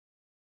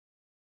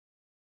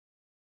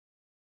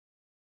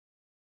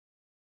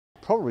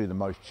Probably the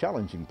most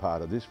challenging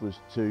part of this was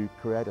to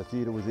create a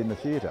theatre within a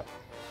theatre.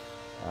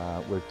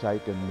 We've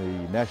taken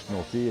the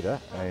National Theatre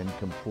and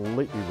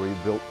completely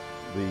rebuilt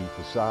the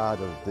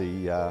facade of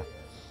the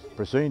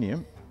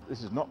proscenium.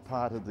 This is not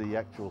part of the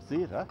actual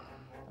theatre.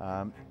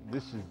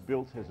 This is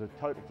built as a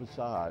total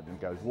facade and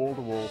goes wall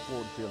to wall,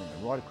 floor to ceiling,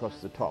 and right across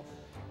the top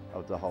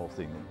of the whole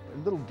thing.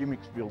 And little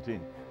gimmicks built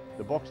in.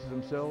 The boxes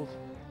themselves,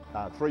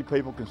 3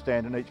 people can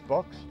stand in each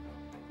box.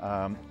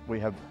 We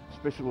have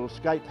special little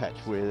escape hatch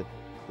where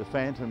the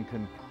phantom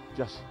can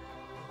just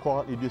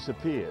quietly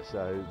disappear.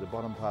 So the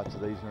bottom parts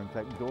of these are in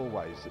fact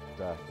doorways that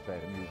the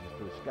phantom uses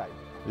to escape.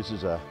 This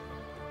is a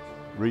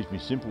reasonably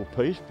simple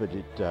piece, but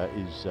it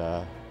is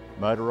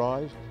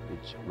motorised,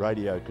 it's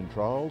radio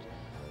controlled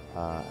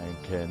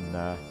and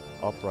can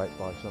operate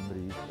by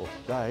somebody off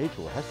stage,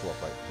 or has to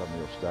operate by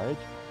somebody off stage.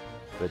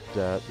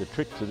 But the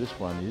trick to this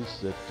one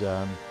is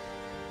that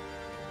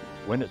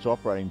when it's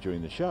operating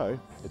during the show,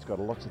 it's got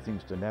lots of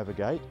things to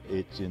navigate.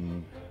 It's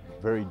in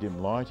very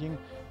dim lighting,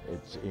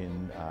 it's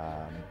in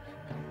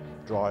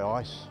dry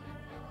ice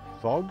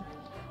fog,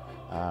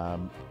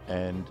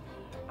 and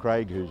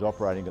Craig, who's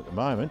operating at the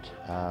moment,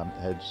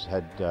 has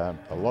had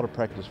a lot of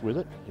practice with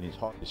it and he's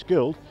highly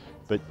skilled,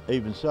 but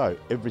even so,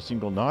 every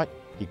single night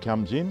he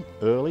comes in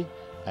early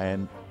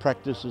and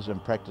practices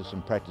and practices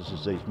and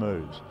practices these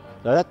moves.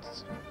 So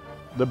that's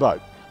the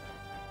boat.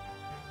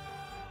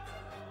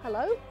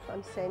 Hello,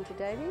 I'm Sandra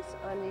Davies.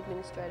 I'm the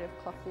Administrator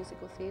of CLOC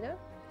Musical Theatre.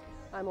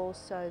 I'm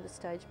also the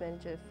stage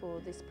manager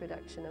for this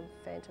production of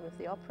Phantom of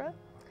the Opera,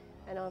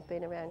 and I've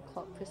been around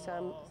CLOC for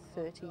some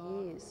 30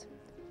 years.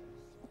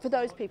 For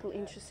those people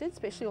interested,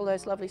 especially all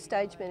those lovely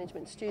stage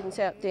management students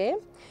out there,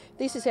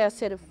 this is our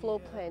set of floor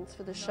plans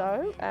for the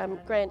show.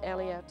 Grant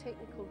Alley, our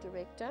technical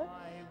director,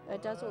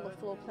 does all the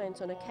floor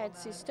plans on a CAD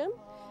system,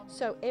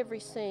 so every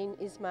scene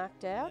is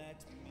marked out.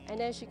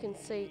 And as you can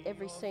see,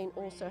 every scene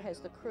also has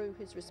the crew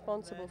who's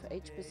responsible for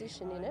each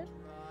position in it.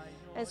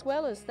 As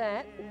well as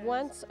that,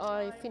 once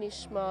I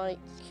finish my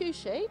cue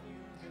sheet,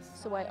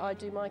 it's the way I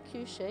do my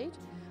cue sheet,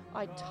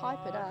 I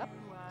type it up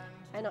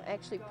and I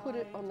actually put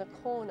it on the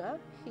corner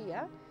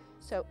here,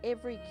 so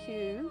every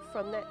cue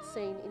from that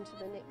scene into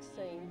the next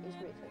scene is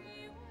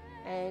written.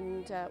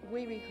 And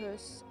we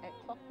rehearse at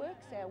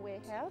Clockworks, our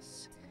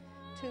warehouse,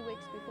 2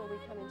 weeks before we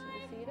come into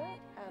the theatre,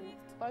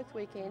 both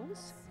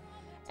weekends.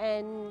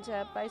 And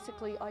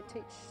basically I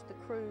teach the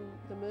crew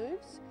the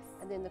moves,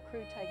 and then the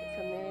crew take it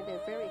from there.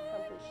 They're a very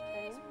accomplished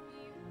team,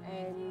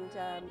 and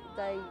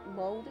they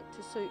mould it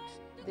to suit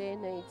their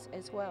needs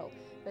as well.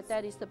 But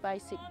that is the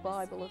basic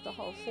Bible of the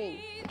whole thing.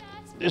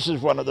 This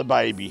is one of the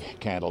baby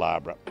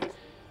candelabra.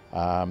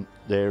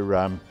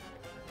 They're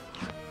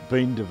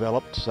been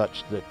developed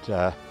such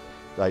that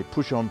they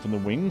push on from the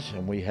wings,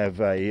 and we have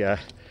a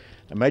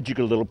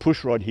magical little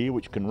push rod here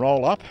which can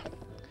roll up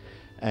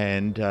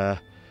and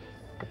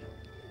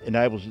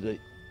enables the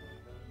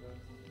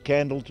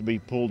candle to be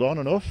pulled on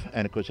and off,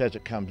 and of course as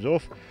it comes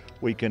off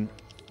we can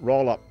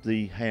roll up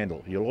the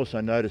handle. You'll also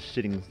notice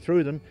sitting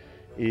through them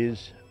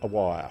is a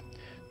wire.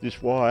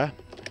 This wire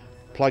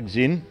plugs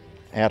in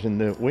out in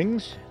the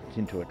wings, it's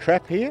into a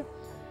trap here,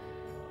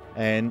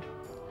 and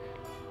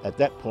at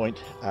that point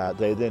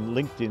they're then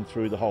linked in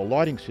through the whole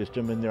lighting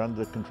system, and they're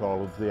under the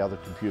control of the other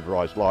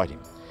computerised lighting.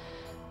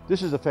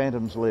 This is the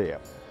Phantom's lair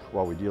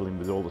while we're dealing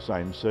with all the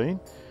same scene.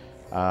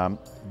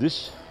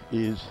 This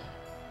is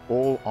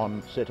all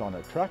set on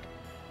a truck.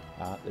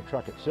 The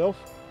truck itself,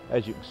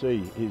 as you can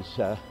see, is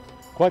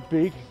quite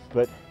big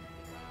but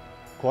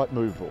quite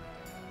movable,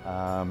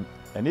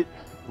 and it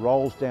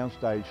rolls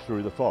downstage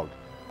through the fog.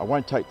 I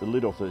won't take the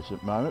lid off this at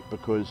the moment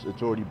because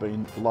it's already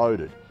been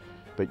loaded,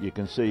 but you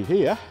can see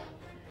here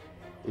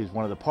is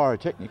one of the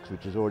pyrotechnics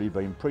which has already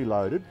been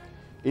preloaded.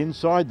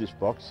 Inside this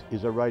box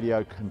is a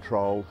radio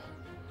control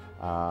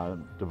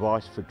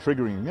device for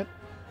triggering it,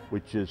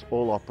 which is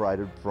all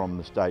operated from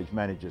the stage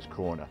manager's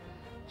corner.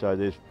 So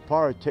there's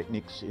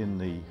pyrotechnics in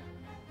the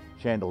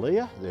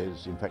chandelier.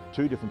 There's in fact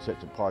 2 different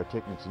sets of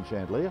pyrotechnics in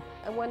chandelier.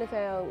 And one of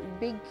our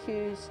big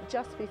cues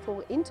just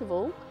before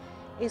interval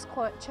is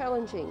quite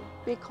challenging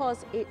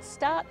because it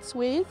starts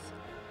with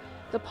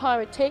the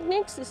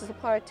pyrotechnics. This is the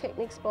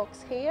pyrotechnics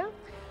box here,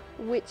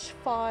 which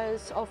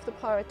fires off the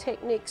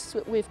pyrotechnics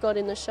that we've got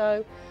in the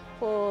show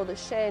for the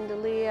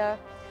chandelier,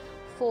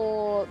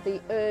 for the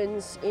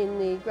urns in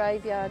the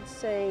graveyard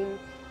scene,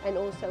 and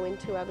also in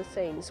 2 other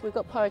scenes. We've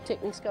got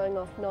pyrotechnics going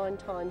off 9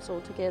 times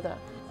altogether.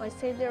 I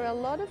said there are a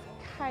lot of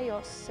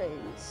chaos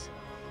scenes.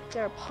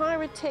 There are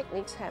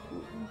pyrotechnics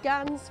happening,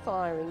 guns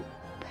firing,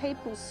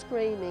 people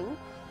screaming,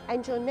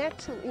 and your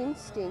natural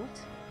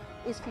instinct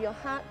is for your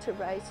heart to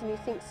race and you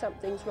think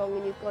something's wrong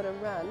and you've got to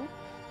run.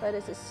 But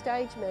as a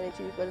stage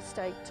manager, you've got to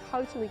stay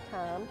totally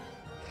calm,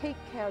 keep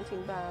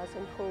counting bars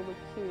and call the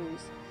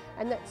cues.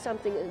 And that's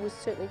something that was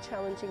certainly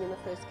challenging in the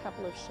first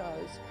couple of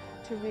shows,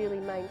 to really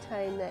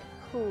maintain that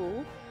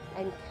cool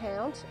and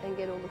count and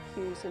get all the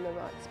cues in the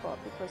right spot,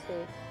 because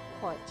they're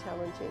quite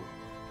challenging.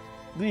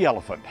 The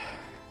elephant.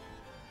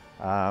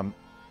 And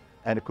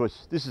of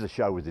course this is a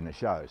show within a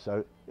show,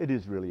 so it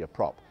is really a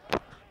prop.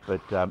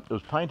 But it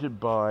was painted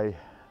by,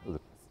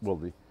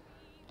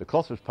 the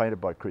cloth was painted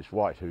by Chris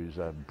White, who's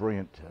a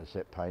brilliant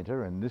set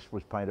painter, and this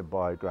was painted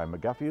by Graham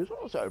McGuffey, who's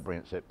also a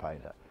brilliant set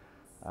painter.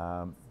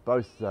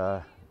 Both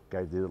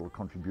gave their little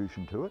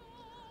contribution to it.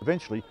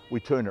 Eventually we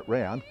turn it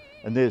round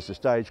and there's the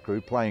stage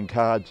crew playing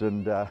cards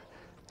and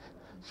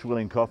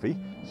swilling coffee,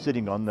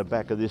 sitting on the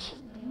back of this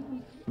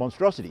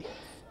monstrosity.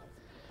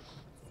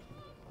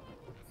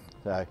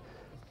 So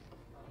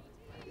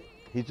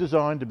he's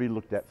designed to be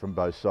looked at from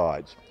both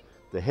sides.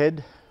 The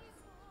head,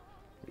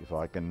 if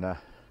I can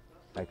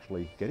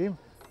actually get him,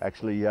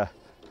 actually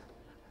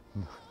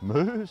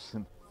moves.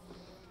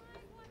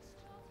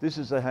 This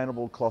is the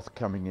Hannibal cloth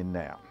coming in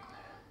now.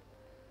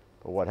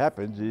 But what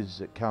happens is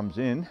it comes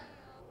in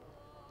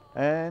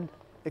and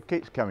it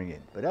keeps coming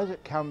in. But as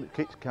it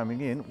keeps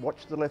coming in,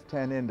 watch the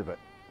left-hand end of it.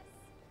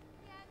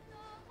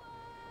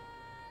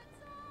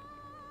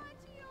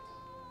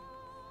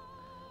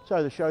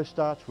 So the show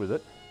starts with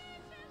it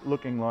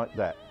looking like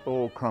that,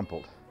 all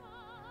crumpled.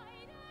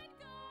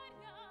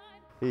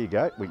 Here you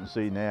go, we can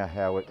see now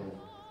how it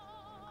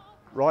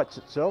rights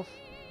itself.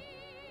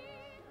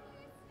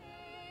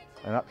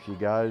 And up she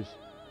goes.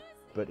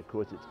 But of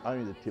course it's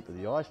only the tip of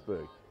the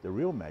iceberg. The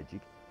real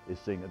magic is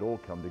seeing it all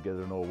come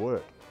together and all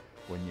work.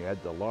 When you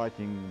add the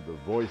lighting, the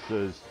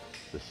voices,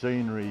 the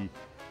scenery,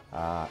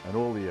 and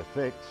all the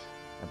effects,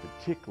 and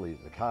particularly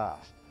the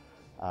cast.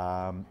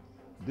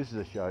 This is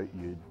a show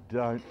you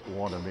don't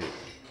want to miss.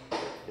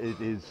 It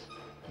is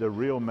the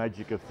real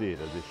magic of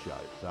theatre, this show.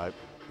 So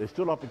there's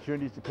still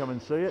opportunities to come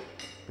and see it,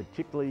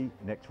 particularly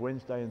next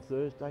Wednesday and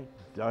Thursday.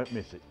 Don't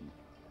miss it.